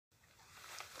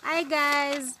Hi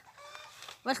guys,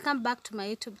 welcome back to my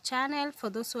YouTube channel. For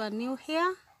those who are new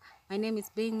here, my name is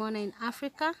Being Mona in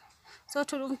Africa. So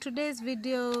in today's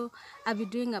video, I'll be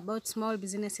doing about small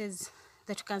businesses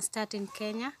that you can start in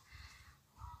Kenya,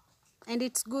 and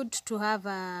it's good to have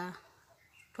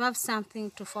something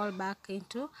to fall back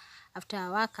into after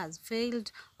our work has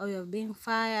failed or you're being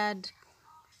fired.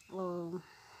 Or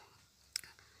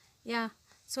yeah,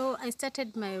 so I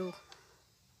started my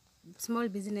small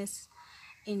business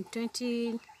in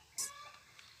 2019.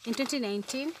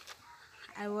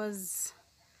 I was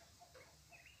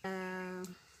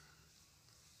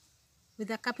with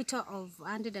a capital of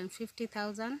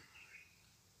 150,000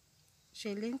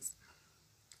 shillings.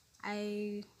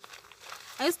 I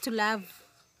used to love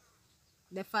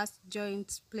the fast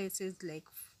joint places like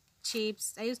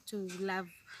chips. I used to love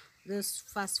those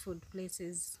fast food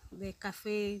places, the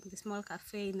small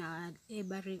cafe in our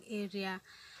neighboring area,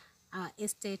 our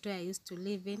estate where I used to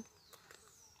live in.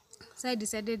 So I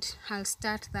decided I'll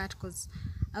start that because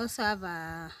I also have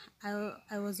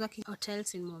I was working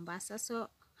hotels in Mombasa, so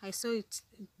I saw it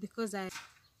because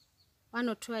one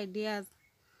or two ideas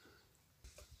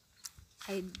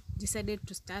I decided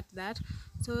to start that.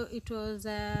 So it was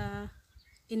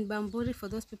in Bamburi, for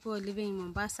those people living in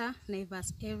Mombasa,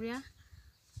 Naivas area.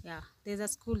 Yeah, there's a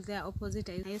school there opposite.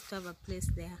 I used to have a place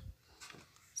there.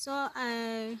 So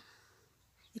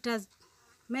it has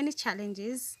many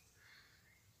challenges.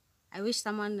 I wish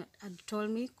someone had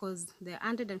told me, because the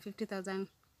 150,000,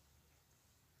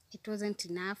 it wasn't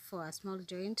enough for a small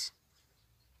joint.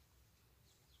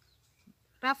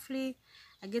 Roughly,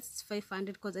 I guess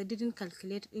 500, because I didn't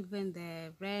calculate even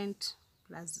the rent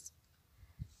plus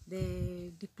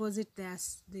the deposit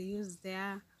they use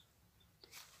there.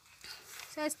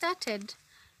 So I started.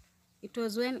 It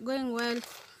was going well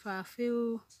for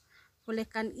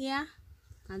like an year,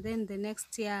 and then the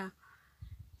next year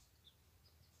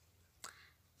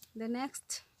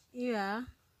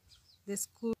the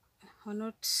school were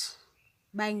not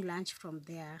buying lunch from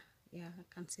there. Yeah, I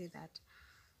can say that.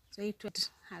 So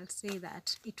I'll say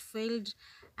that it failed,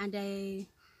 and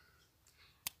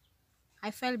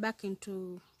I fell back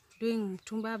into doing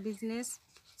tumba business,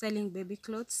 selling baby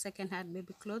clothes, second-hand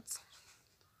baby clothes.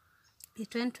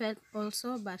 It went well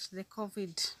also, but the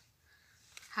COVID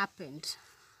happened.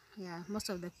 Yeah, most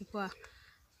of the people,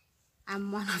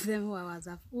 I'm one of them who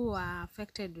were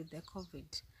affected with the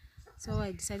COVID. So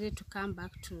I decided to come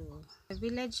back to the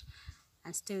village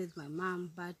and stay with my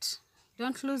mom. But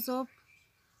don't lose hope.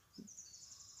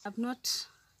 I've not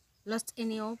lost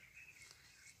any hope.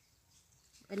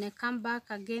 When I come back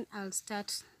again, I'll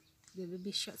start the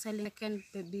baby shop, selling second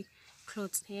baby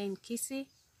clothes here in Kisii.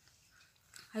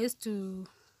 I used to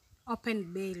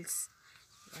open bales.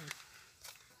 Yeah.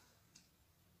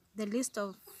 The list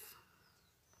of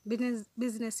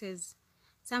businesses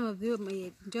some of you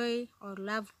may enjoy or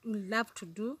love to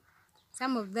do.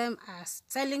 Some of them are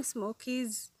selling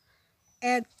smokies,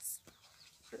 eggs.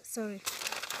 Sorry,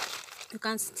 you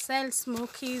can sell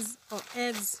smokies or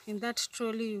eggs in that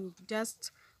trolley. You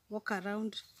just walk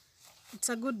around. It's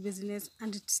a good business,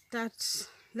 and it starts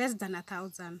less than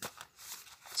 1,000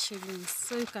 shillings.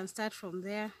 So you can start from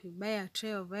there. You buy a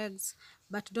tray of eggs,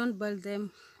 but don't boil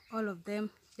them, all of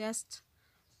them. Just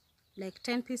like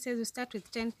 10 pieces. You start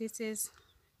with 10 pieces.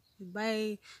 You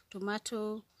buy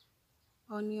tomato,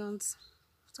 onions,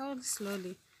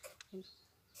 slowly.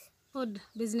 Food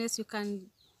business, you can,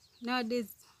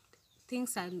 nowadays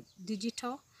things are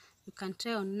digital. You can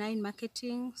try online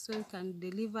marketing, so you can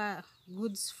deliver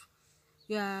goods,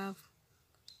 your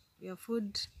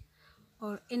food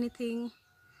or anything,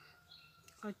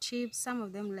 or chips. Some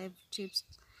of them live chips,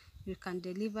 you can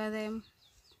deliver them,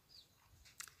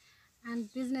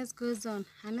 and business goes on.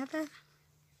 Another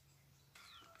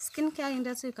skincare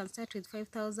industry, you can start with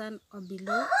 5,000 or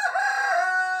below.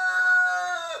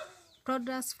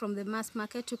 Products from the mass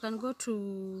market, you can go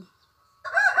to,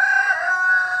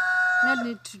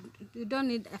 you don't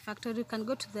need a factory. You can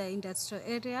go to the industrial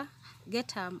area,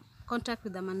 get a contact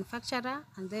with the manufacturer,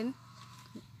 and then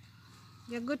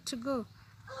you're good to go.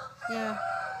 Yeah,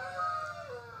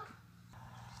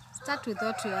 start with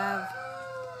what you have,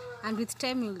 and with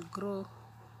time you'll grow.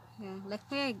 Yeah,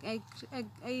 like me,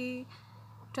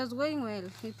 it was going well.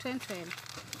 It went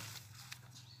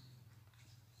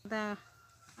well.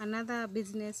 Another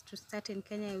business to start in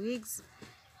Kenya, wigs.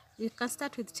 You can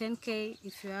start with 10K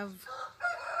if you have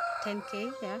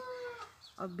 10K, yeah,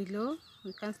 or below.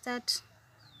 You can start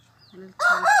a little,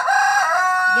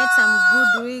 get some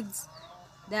good wigs.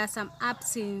 There are some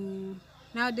apps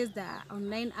nowadays. There are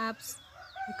online apps.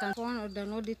 You can phone or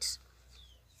download it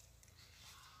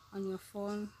on your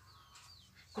phone.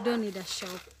 You don't need a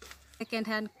shop.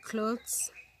 Second-hand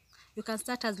clothes, you can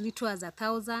start as little as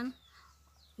 1,000.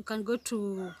 You can go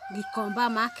to Gikomba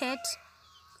market.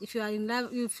 If you are in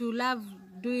love, if you love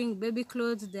doing baby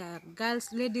clothes, there are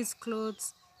girls, ladies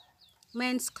clothes,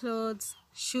 men's clothes,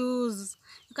 shoes.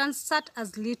 You can start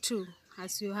as little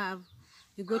as you have.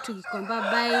 You go to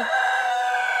Gikomba, buy,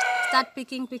 start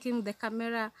picking the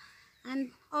camera,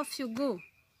 and off you go.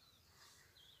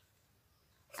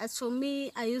 As for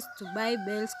me, I used to buy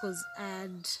bells because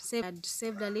I'd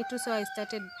saved a little, so I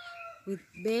started with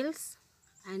bells.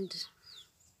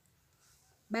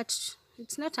 But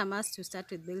it's not a must to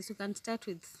start with bells. You can start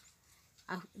with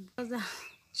 1,000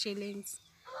 shillings,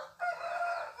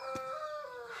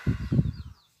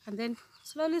 and then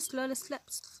slowly,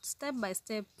 step by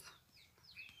step,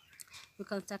 you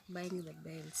can start buying the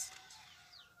bells.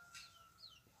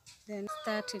 Then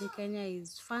start in Kenya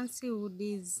is fancy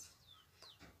hoodies.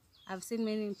 I've seen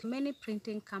many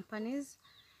printing companies.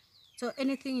 So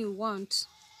anything you want,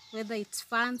 whether it's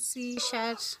fancy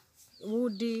shirt,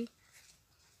 woody,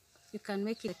 you can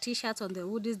make it t-shirts on the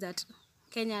hoodies that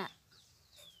Kenyans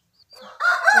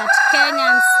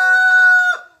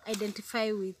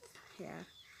identify with. Yeah.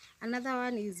 Another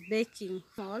one is baking.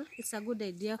 It's a good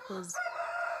idea because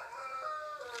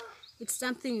it's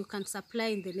something you can supply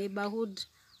in the neighborhood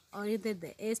or either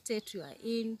the estate you are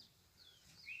in,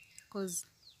 because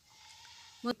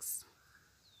most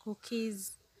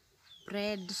cookies,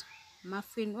 bread,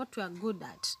 muffin, what you are good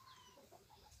at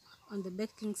on the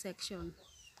baking section,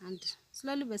 and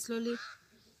slowly by slowly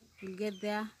you'll get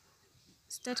there.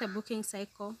 Start a booking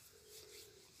cycle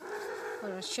for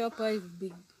a shop where you'll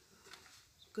be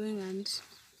going and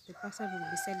the person will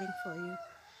be selling for you.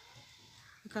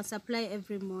 You can supply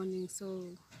every morning.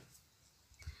 So,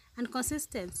 and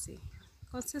consistency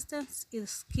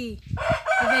is key,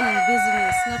 even in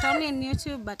business, not only in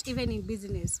YouTube but even in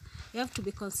business. You have to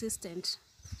be consistent.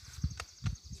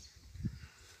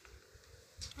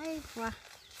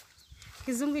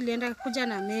 Kizungu ilienda kuja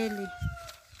na meli.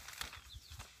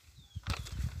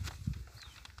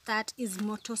 That is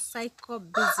motorcycle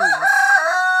business.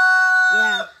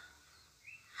 Yeah.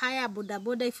 Hire a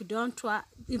boda if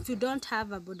you don't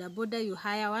have a boda, you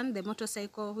hire one. The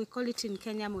motorcycle, we call it in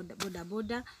Kenya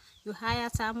boda. You hire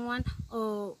someone,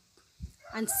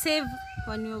 and save.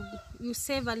 When you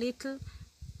save a little,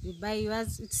 you buy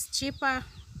yours. It's cheaper.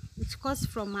 It costs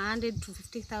from 100 to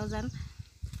 50,000.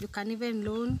 You can even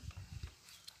loan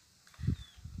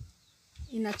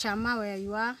in a chama where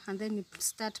you are, and then you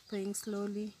start paying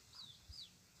slowly.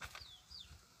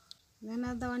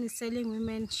 Another one is selling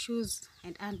women shoes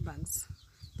and handbags.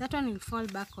 That one will fall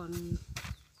back on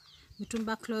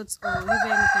mitumba clothes, or even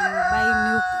you can buy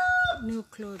new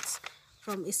clothes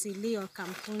from Isili or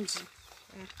Kampunji.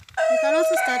 Yeah. You can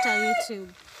also start a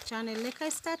YouTube channel like I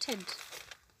started.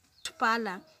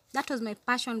 Parlor. That was my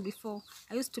passion before.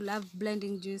 I used to love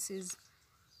blending juices.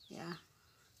 Yeah.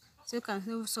 So you can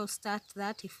also start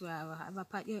that if you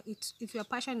if your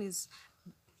passion is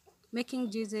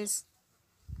making juices.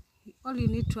 All you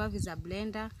need to have is a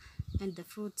blender and the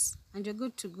fruits, and you're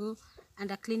good to go, and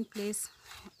a clean place.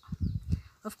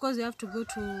 Of course, you have to go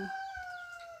to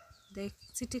the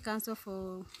city council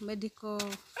for medical, to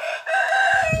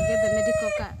get the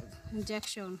medical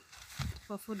injection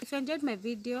for food. If you enjoyed my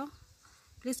video,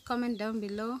 please comment down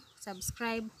below,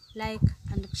 subscribe, like,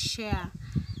 and share.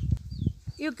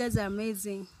 You guys are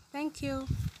amazing. Thank you.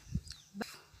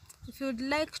 If you would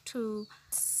like to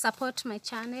support my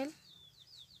channel,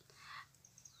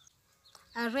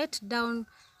 I'll write down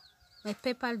my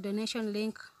PayPal donation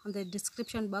link on the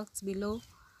description box below.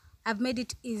 I've made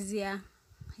it easier.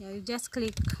 Yeah, you just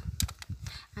click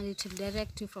and it will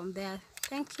direct you from there.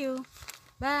 Thank you.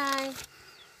 Bye.